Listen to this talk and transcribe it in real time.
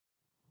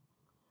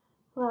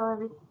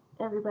Hello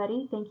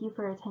everybody, thank you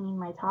for attending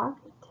my talk.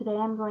 Today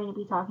I'm going to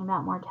be talking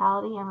about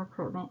mortality and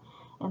recruitment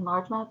in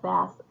largemouth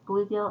bass,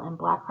 bluegill, and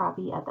black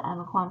crappie at the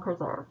Emiquon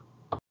Preserve.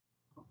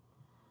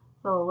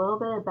 So a little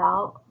bit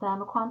about the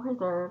Emiquon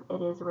Preserve.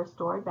 It is a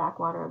restored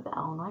backwater of the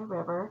Illinois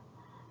River,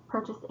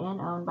 purchased and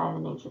owned by the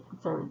Nature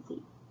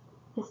Conservancy.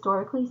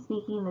 Historically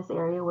speaking, this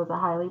area was a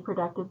highly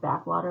productive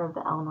backwater of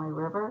the Illinois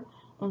River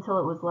until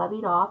it was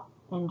levied off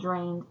and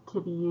drained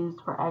to be used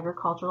for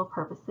agricultural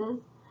purposes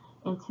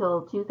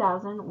until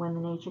 2000 when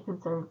the Nature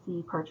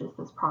Conservancy purchased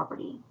this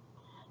property.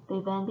 They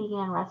then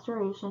began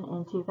restoration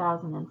in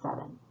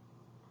 2007.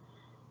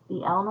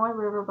 The Illinois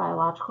River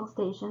Biological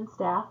Station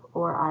staff,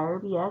 or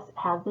IRBS,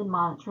 have been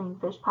monitoring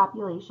fish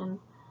populations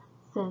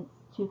since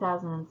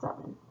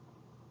 2007.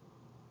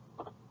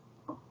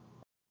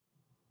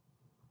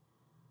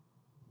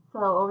 So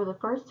over the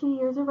first 2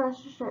 years of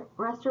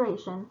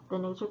restoration, the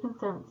Nature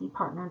Conservancy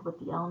partnered with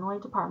the Illinois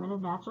Department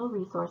of Natural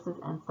Resources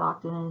and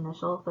stocked an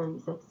initial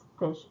 36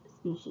 fish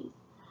species,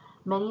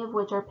 many of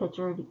which are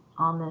pictured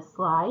on this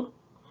slide,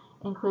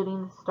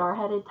 including the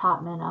star-headed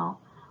top minnow,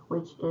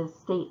 which is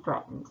state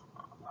threatened.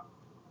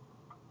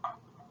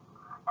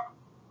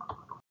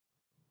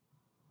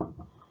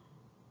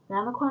 The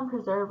Emiquon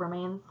Preserve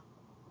remains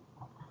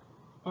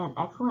an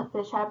excellent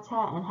fish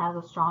habitat and has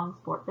a strong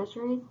sport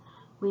fisheries.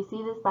 We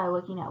see this by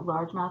looking at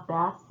largemouth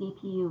bass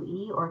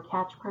CPUE, or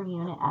catch per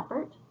unit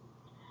effort.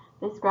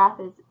 This graph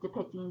is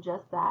depicting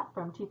just that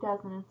from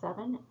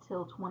 2007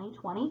 till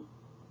 2020,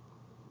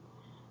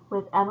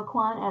 with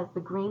Emiquon as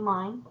the green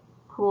line,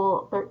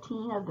 pool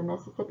 13 of the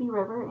Mississippi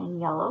River in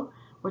yellow,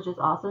 which is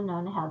also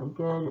known to have a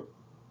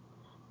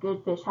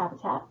good fish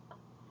habitat,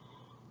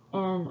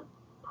 and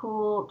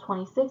pool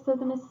 26 of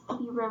the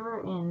Mississippi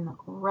River in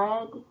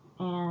red,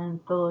 and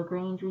the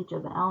LaGrange Reach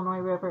of the Illinois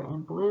River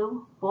in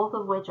blue, both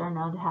of which are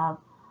known to have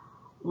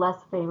less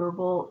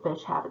favorable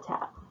fish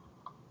habitat.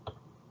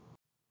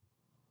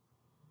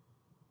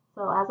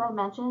 So as I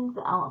mentioned,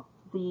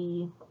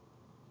 the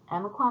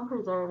Emiquon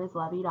Preserve is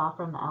levied off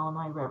from the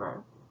Illinois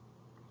River.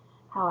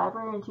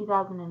 However, in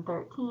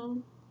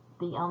 2013,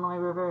 the Illinois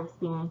River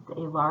experienced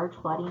a large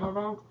flooding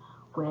event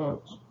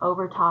which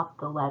overtopped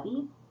the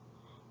levee.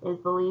 It is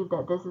believed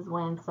that this is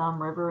when some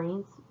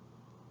riverine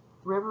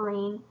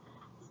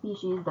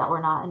species that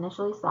were not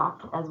initially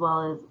stocked, as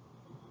well as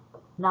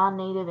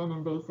non-native and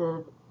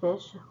invasive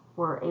fish,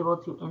 were able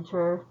to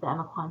enter the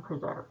Emiquon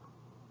Preserve.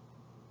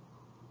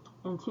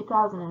 In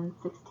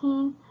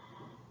 2016,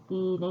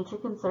 the Nature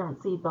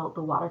Conservancy built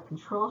the water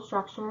control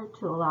structure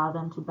to allow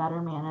them to better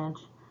manage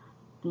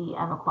the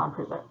Emiquon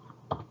Preserve.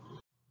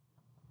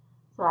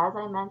 So as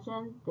I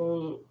mentioned,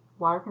 the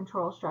water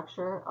control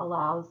structure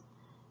allows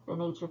the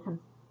Nature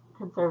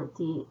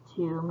Conservancy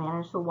to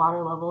manage the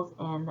water levels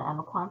in the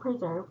Emiquon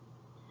Preserve.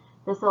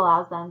 This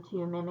allows them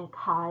to mimic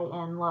high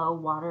and low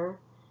water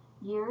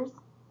years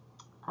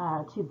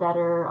to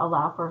better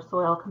allow for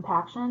soil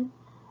compaction,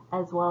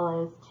 as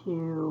well as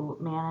to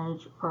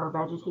manage for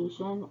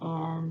vegetation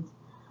and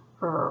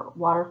for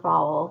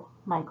waterfowl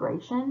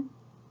migration.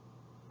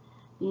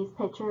 These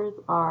pictures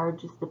are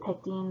just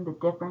depicting the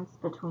difference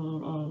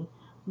between a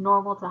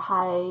normal to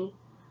high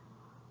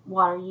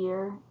water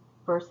year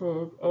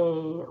versus a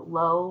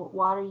low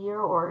water year,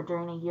 or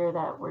during a year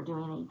that we're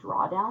doing a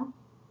drawdown.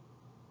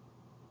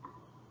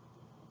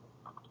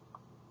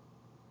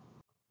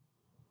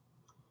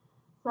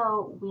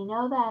 So we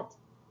know that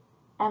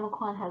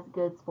Emiquon has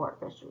good sport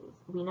fisheries.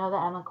 We know that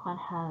Emiquon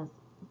has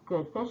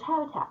good fish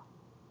habitat.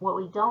 What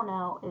we don't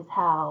know is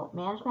how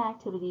management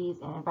activities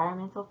and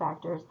environmental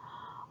factors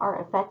are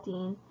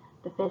affecting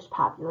the fish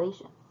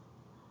populations.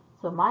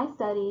 So my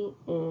study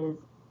is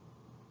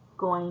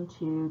going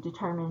to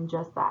determine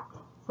just that.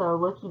 So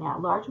looking at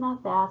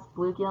largemouth bass,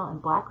 bluegill, and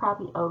black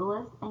crappie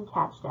otoliths and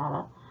catch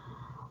data,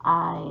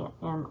 I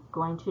am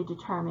going to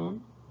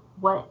determine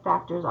what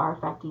factors are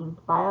affecting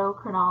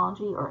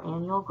biochronology, or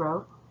annual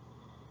growth,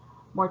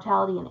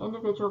 mortality and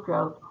individual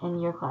growth, and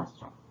year class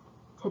strength.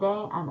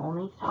 Today I'm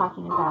only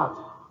talking about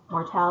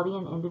mortality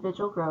and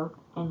individual growth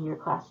and year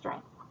class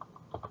strength.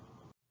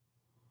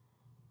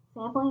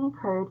 Sampling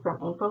occurred from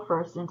April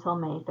 1st until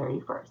May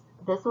 31st.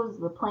 This was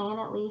the plan,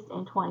 at least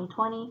in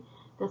 2020.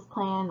 This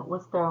plan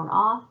was thrown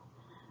off,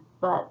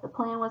 but the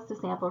plan was to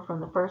sample from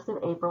the 1st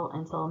of April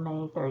until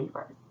May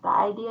 31st. The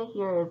idea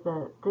here is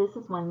that this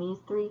is when these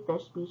three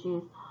fish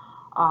species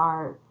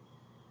are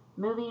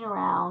moving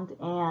around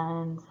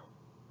and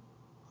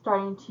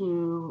starting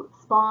to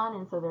spawn,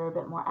 and so they're a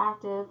bit more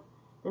active.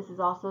 This is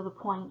also the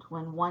point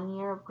when 1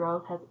 year of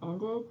growth has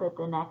ended, but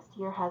the next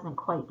year hasn't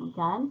quite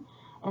begun.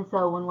 And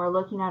so when we're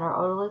looking at our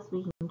otoliths,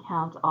 we can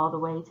count all the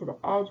way to the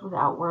edge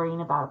without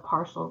worrying about a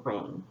partial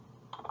ring.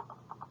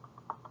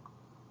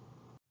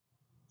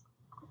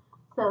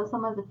 So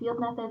some of the field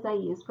methods I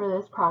used for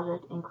this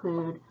project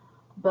include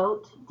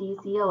boat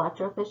DC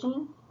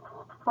electrofishing,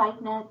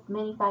 fyke nets,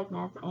 mini fyke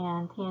nets,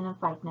 and tandem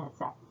fyke net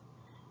sets.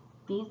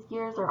 These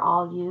gears are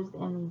all used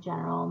in the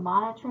general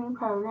monitoring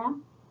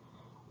program.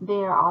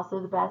 They are also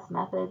the best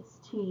methods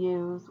to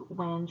use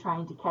when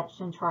trying to catch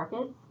chinch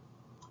targets.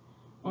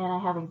 And I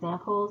have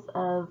examples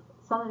of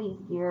some of these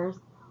gears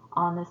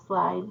on this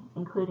slide,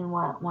 including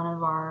what one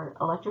of our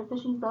electric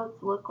fishing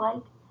boats look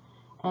like,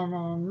 and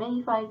then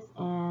mini fikes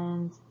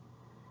and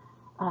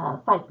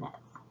fike nets.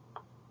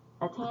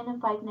 A tandem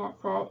fike net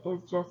set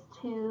is just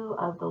two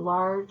of the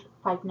large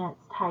fike nets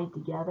tied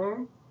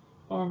together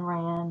and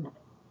ran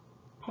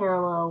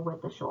parallel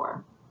with the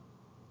shore.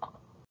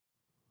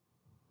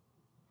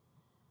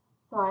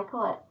 So I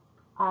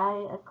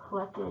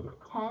collected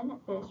 10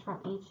 fish from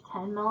each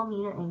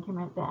 10mm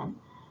increment bin.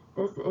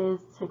 This is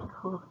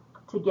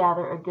to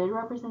gather a good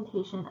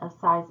representation of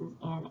sizes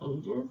and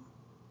ages.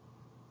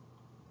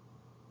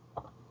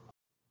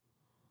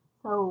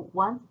 So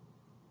once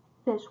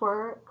fish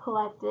were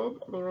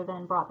collected, they were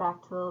then brought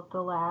back to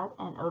the lab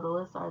and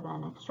otoliths are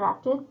then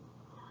extracted.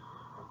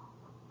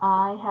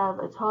 I have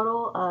a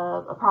total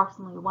of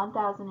approximately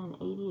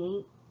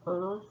 1,088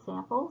 otolith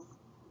samples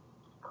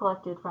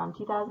collected from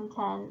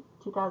 2010,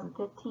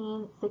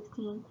 2015,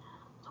 16,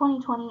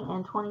 2020,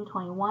 and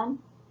 2021.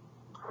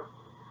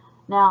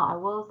 Now, I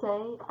will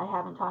say I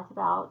haven't talked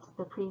about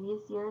the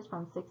previous years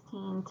from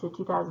 16 to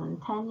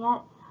 2010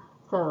 yet.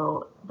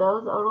 So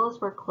those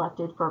otoliths were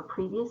collected for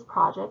previous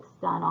projects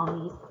done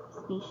on these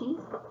species.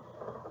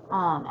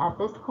 At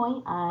this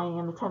point, I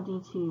am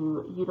attempting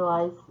to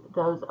utilize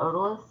those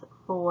otoliths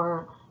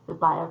for the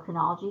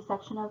biochronology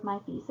section of my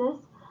thesis,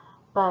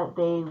 but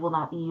they will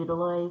not be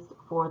utilized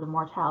for the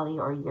mortality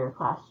or year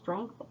class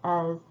strength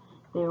as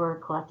they were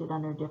collected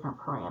under different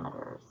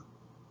parameters.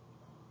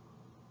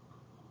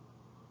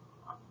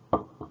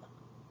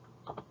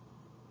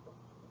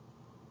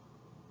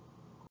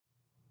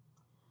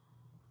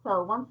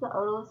 So once the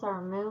otoliths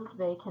are removed,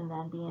 they can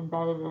then be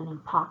embedded in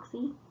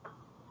epoxy.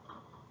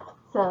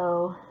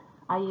 So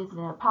I used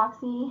an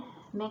epoxy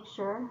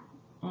mixture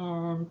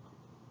and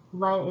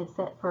let it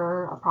sit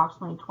for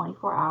approximately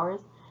 24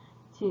 hours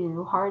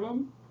to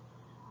harden.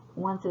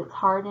 Once it's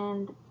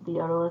hardened, the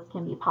otoliths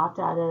can be popped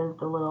out of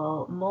the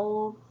little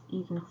molds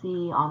you can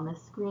see on the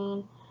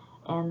screen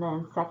and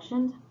then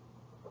sectioned.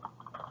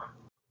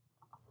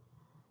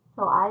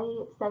 So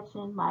I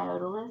sectioned my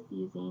otoliths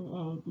using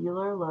a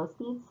Buehler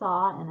low-speed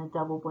saw and a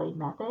double blade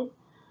method.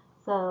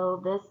 So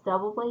this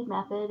double blade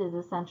method is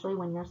essentially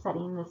when you're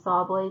setting the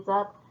saw blades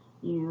up,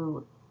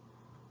 you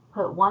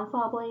put one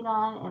saw blade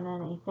on and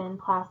then a thin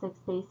plastic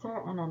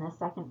spacer and then a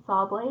second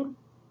saw blade.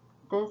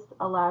 This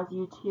allows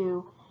you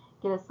to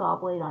get a saw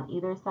blade on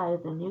either side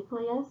of the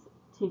nucleus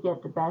to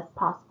get the best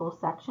possible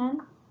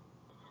section.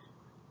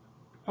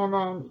 And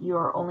then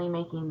you're only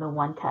making the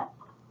one cut.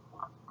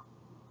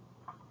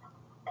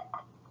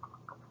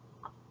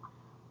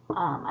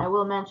 I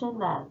will mention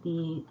that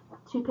the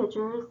two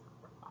pictures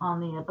on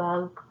the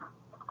above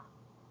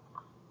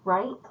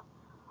right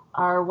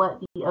are what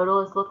the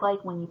otoliths look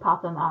like when you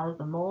pop them out of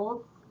the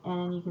molds,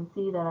 and you can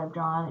see that I've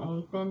drawn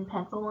a thin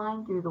pencil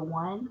line through the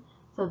one,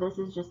 so this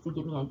is just to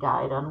give me a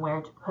guide on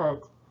where to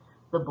put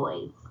the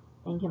blades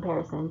in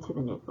comparison to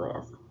the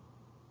nucleus.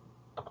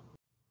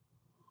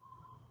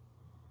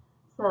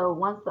 So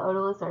once the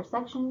otoliths are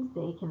sectioned,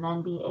 they can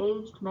then be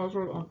aged,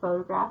 measured, and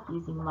photographed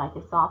using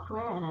Leica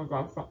software and a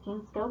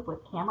dissecting scope with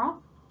camera.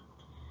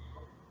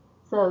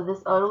 So this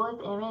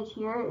otolith image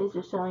here is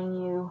just showing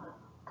you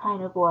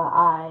kind of what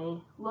I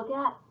look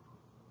at.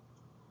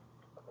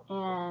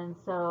 And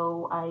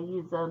so I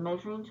use a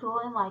measuring tool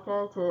in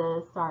Leica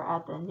to start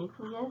at the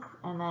nucleus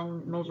and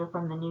then measure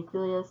from the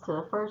nucleus to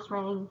the first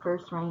ring,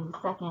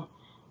 second,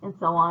 and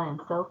so on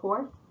and so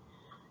forth.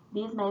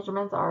 These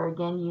measurements are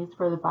again used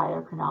for the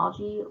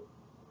biochronology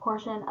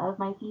portion of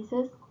my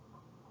thesis,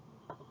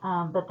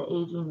 but the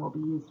aging will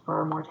be used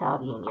for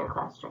mortality and year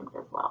class strength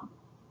as well.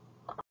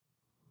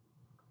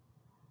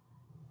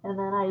 And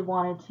then I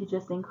wanted to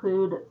just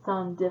include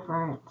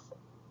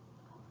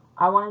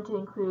I wanted to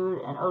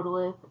include an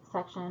otolith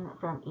section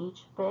from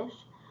each fish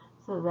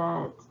so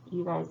that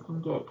you guys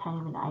can get kind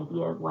of an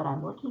idea of what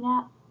I'm looking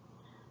at.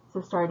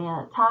 So starting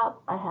at the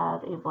top, I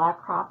have a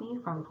black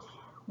crappie from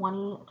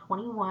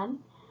 2021,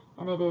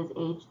 and it is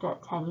aged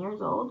at 10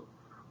 years old.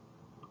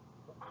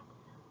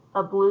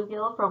 A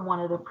bluegill from one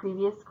of the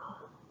previous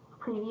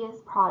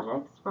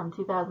projects from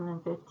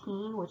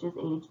 2015, which is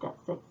aged at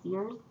 6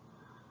 years.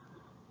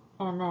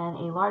 And then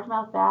a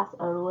largemouth bass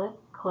otolith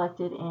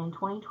collected in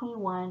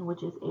 2021,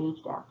 which is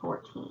aged at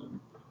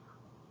 14.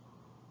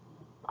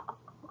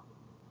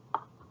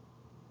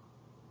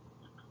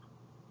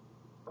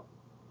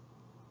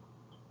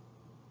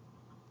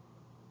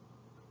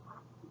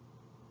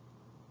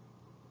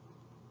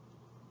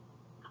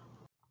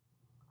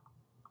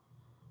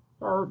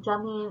 So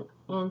jumping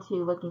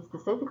into looking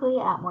specifically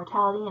at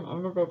mortality and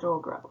individual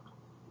growth.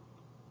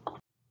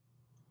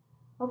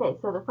 Okay,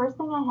 so the first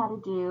thing I had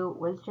to do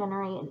was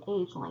generate an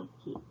age length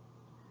key.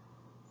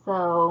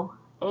 So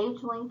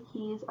age length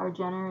keys are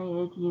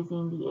generated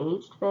using the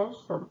aged fish,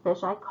 so the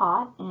fish I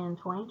caught in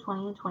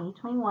 2020 and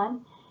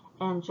 2021,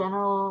 and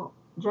general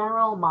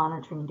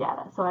monitoring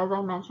data. So as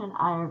I mentioned,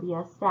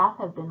 IRVS staff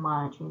have been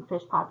monitoring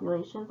fish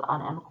populations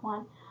on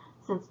Emiquon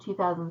since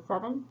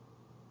 2007.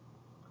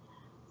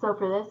 So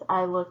for this,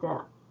 I looked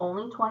at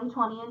only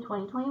 2020 and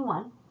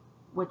 2021,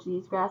 which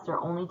these graphs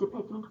are only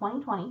depicting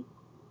 2020.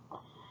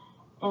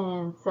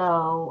 And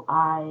so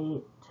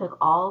I took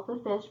all of the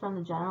fish from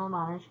the general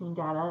monitoring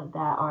data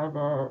that are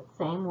the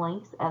same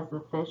lengths as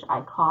the fish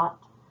I caught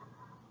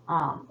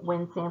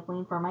when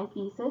sampling for my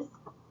thesis.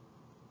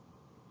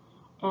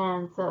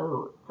 And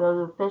so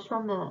the fish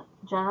from the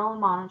general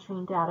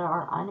monitoring data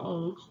are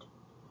unaged,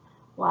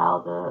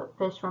 while the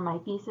fish from my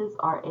thesis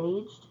are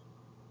aged.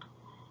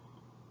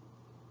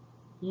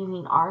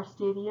 Using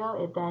RStudio,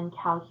 it then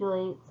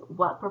calculates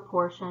what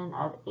proportion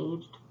of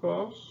aged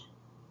fish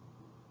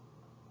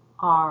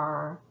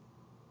are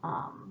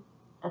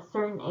a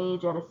certain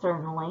age at a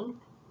certain length,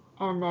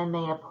 and then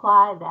they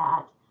apply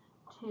that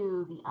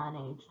to the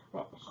unaged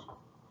fish.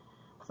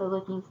 So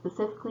looking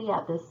specifically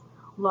at this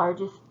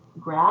largest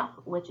graph,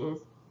 which is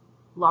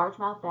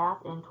largemouth bass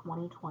in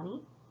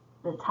 2020,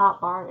 the top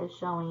bar is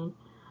showing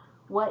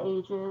what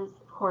ages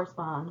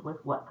correspond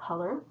with what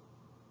color.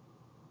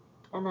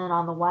 And then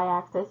on the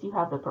y-axis you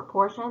have the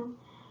proportion,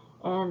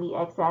 and the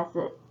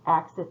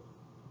x-axis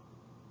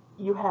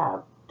you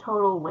have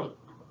total length.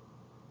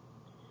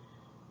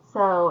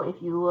 So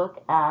if you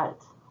look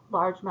at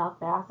largemouth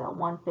bass at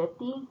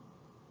 150,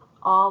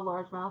 all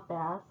largemouth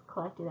bass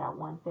collected at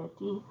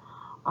 150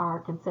 are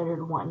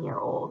considered 1 year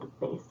old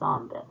based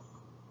on this.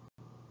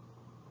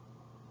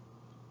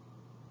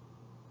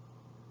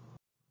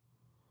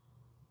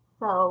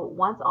 So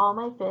once all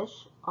my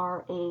fish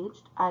are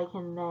aged, I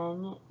can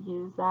then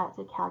use that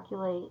to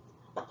calculate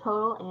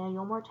total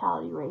annual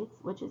mortality rates,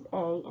 which is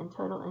A, and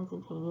total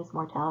instantaneous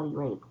mortality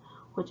rates,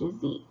 which is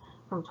Z,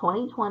 from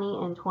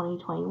 2020 and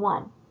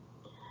 2021.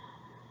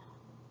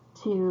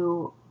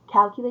 To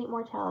calculate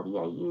mortality,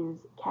 I use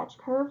catch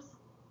curves.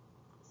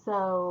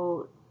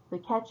 So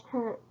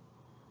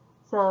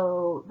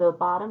the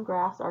bottom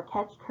graphs are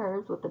catch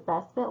curves with the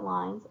best fit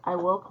lines. I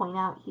will point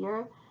out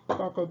here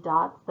that the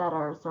dots that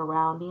are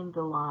surrounding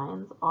the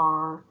lines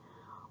are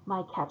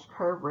my catch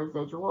curve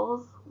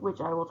residuals, which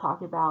I will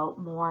talk about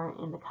more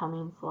in the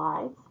coming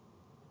slides.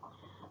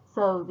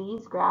 So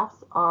these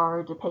graphs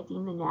are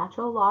depicting the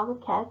natural log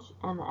of catch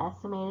and the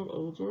estimated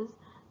ages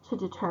to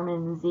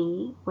determine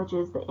Z, which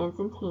is the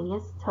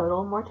instantaneous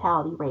total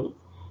mortality rate,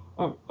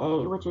 and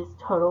A, which is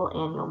total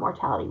annual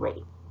mortality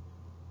rate.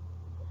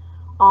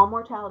 All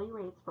mortality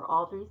rates for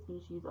all three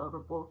species over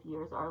both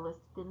years are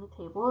listed in the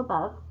table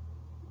above.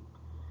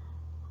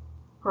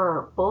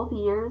 For both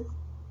years,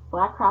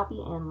 black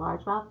crappie and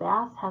largemouth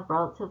bass have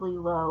relatively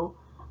low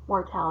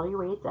mortality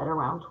rates at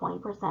around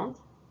 20%.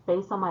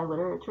 Based on my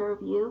literature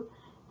review,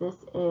 this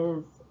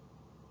is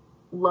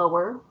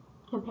lower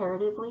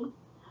comparatively,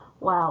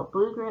 while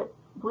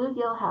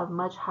bluegill have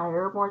much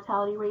higher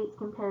mortality rates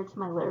compared to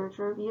my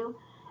literature review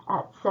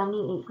at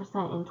 78%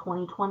 in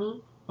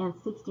 2020 and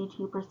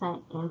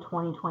 62% in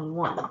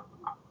 2021.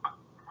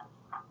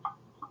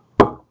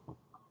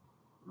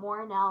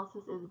 More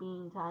analysis is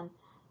being done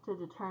to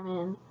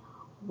determine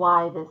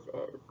why this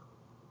is.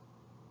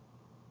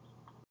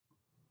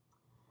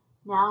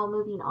 Now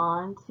moving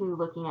on to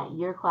looking at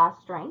year class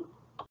strength.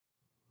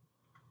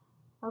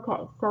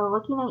 Okay, so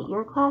looking at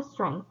year class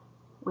strength,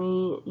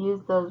 we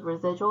use those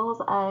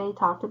residuals I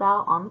talked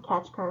about on the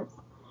catch curves.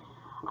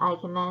 I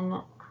can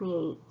then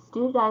create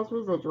standardized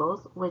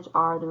residuals, which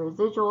are the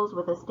residuals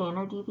with a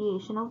standard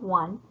deviation of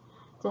 1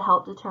 to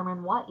help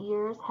determine what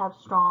years have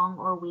strong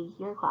or weak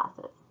year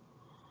classes.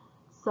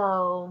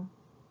 So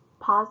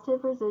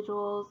positive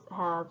residuals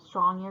have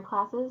strong year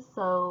classes,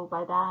 so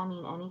by that I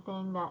mean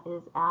anything that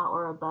is at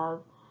or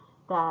above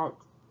that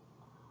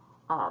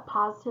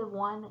positive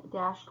 1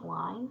 dashed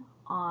line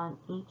on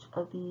each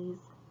of these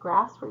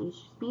graphs for each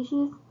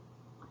species.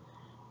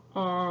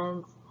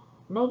 And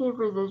negative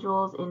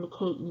residuals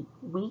indicate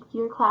weak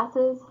year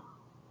classes,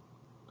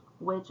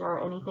 which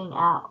are anything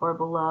at or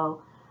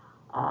below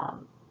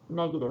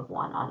negative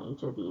 1 on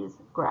each of these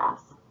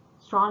graphs.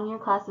 Strong year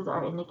classes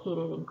are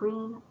indicated in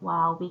green,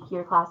 while weak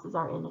year classes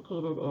are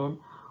indicated in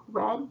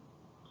red.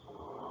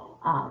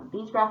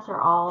 These graphs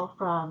are all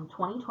from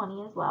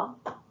 2020 as well.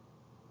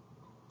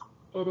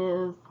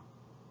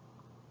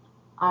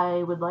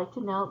 I would like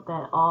to note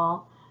that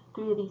all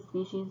three of these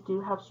species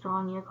do have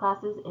strong year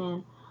classes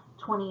in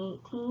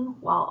 2018,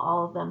 while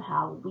all of them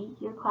have weak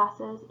year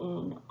classes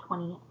in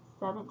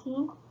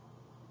 2017.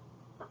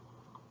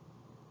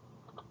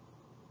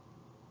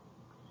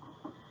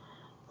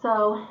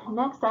 So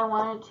next I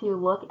wanted to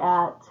look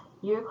at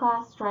year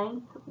class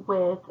strength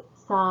with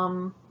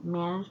some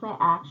management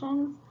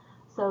actions.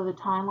 So the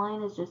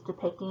timeline is just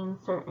depicting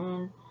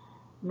certain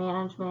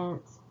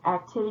management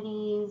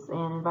activities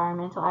and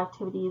environmental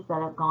activities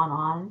that have gone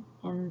on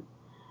in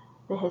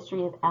the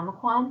history of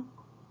Emiquon.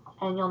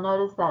 And you'll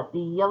notice that the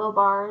yellow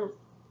bars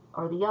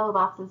or the yellow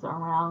boxes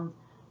around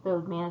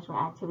those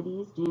management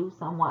activities do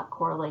somewhat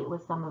correlate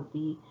with some of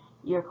the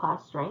year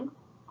class strength.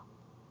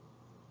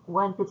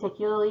 One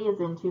particularly is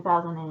in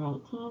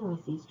 2018, we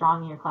see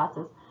strong year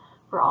classes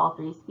for all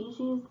three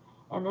species,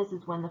 and this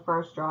is when the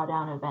first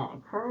drawdown event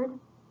occurred.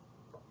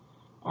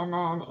 And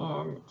then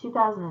in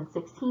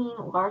 2016,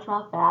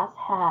 largemouth bass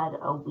had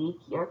a weak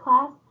year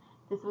class.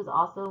 This was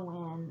also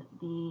when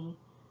the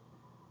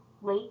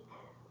lake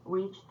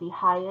reached the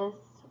highest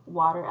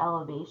water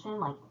elevation,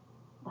 like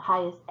the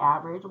highest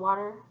average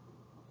water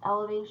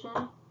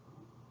elevation.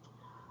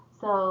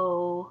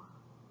 So,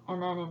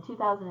 and then in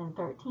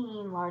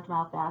 2013,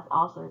 largemouth bass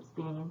also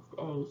experienced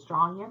a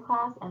strong year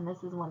class, and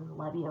this is when the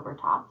levee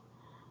overtopped.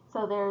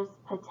 So there's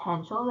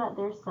potential that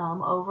there's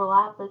some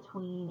overlap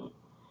between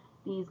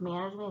these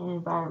management and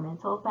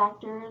environmental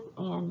factors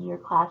and year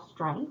class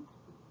strength.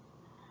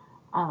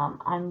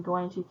 I'm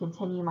going to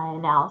continue my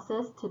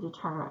analysis to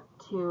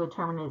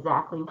determine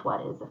exactly what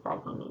is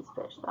affecting these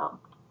fish, though.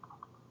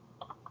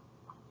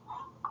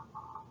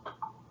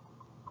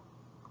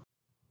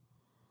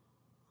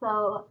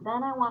 So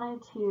then I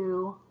wanted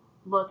to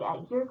look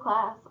at year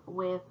class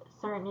with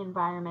certain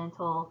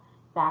environmental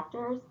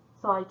factors.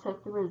 So I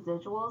took the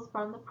residuals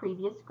from the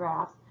previous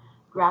graphs,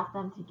 graphed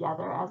them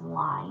together as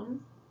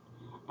lines,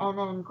 and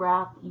then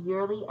graphed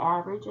yearly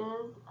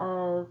averages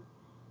of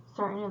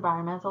certain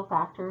environmental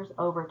factors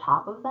over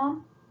top of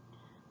them.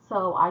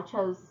 So I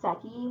chose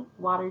Secchi,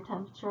 water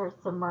temperature,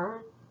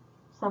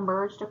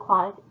 submerged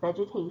aquatic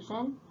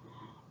vegetation,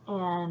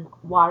 and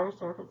water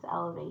surface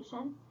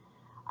elevation.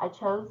 I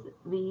chose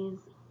these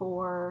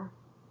 4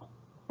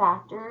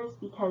 factors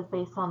because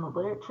based on the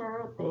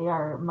literature, they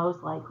are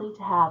most likely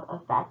to have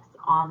effects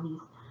on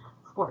these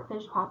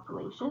sportfish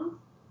populations.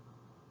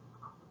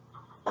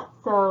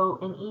 So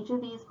in each of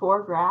these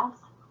 4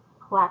 graphs,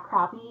 black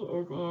crappie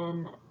is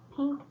in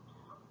pink,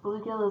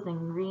 bluegill is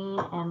in green,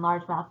 and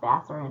largemouth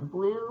bass are in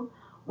blue,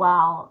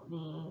 while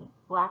the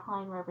black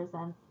line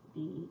represents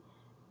the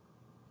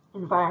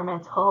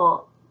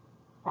environmental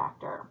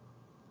factor.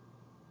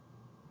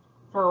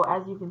 So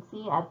as you can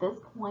see at this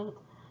point,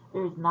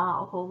 there's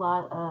not a whole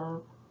lot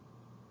of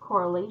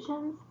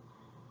correlations.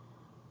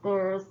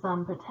 There's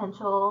some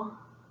potential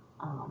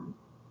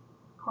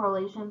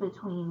correlation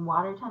between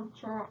water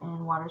temperature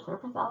and water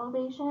surface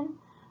elevation,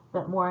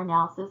 but more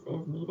analysis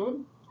is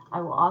needed.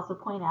 I will also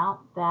point out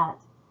that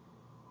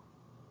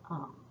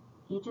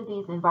each of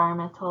these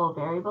environmental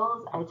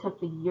variables, I took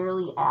the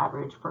yearly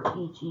average for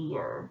each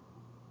year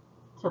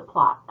to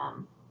plot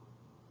them.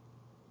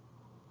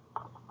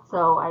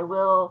 So I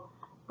will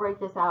break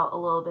this out a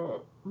little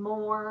bit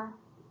more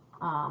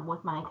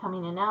with my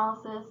coming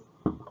analysis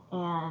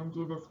and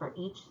do this for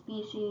each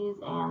species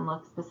and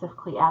look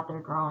specifically at their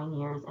growing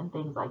years and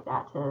things like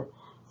that to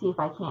see if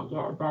I can't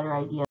get a better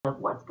idea of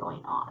what's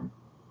going on.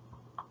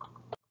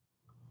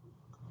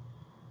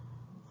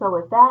 So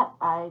with that,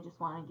 I just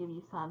want to give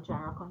you some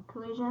general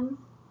conclusions.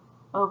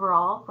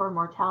 Overall, for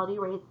mortality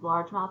rates,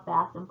 largemouth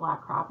bass and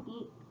black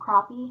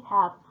crappie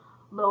have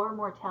lower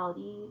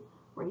mortality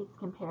rates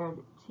compared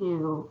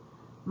to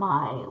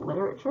my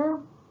literature,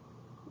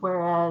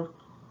 whereas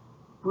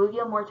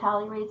bluegill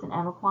mortality rates in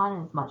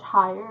Emiquon is much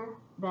higher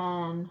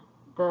than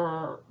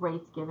the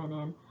rates given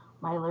in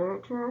my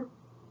literature.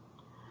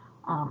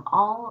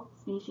 All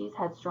species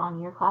had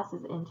strong year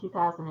classes in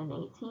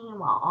 2018,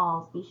 while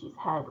all species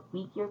had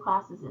weak year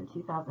classes in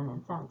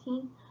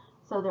 2017.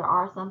 So there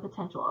are some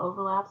potential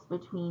overlaps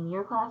between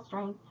year class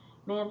strength,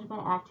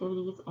 management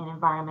activities, and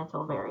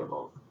environmental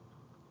variables.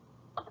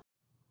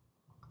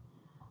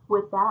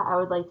 With that, I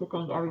would like to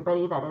thank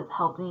everybody that has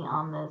helped me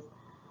on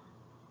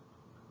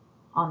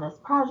this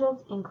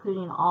project,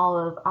 including all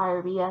of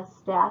IRBS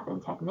staff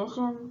and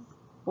technicians,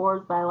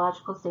 Ford's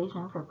Biological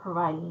Station for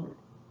providing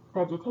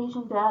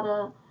vegetation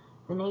data,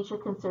 the Nature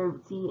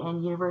Conservancy,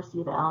 and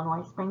University of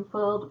Illinois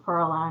Springfield for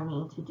allowing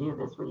me to do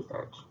this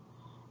research.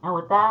 And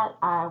with that,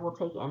 I will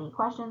take any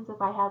questions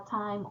if I have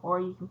time, or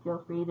you can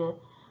feel free to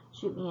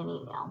shoot me an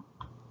email.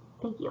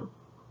 Thank you.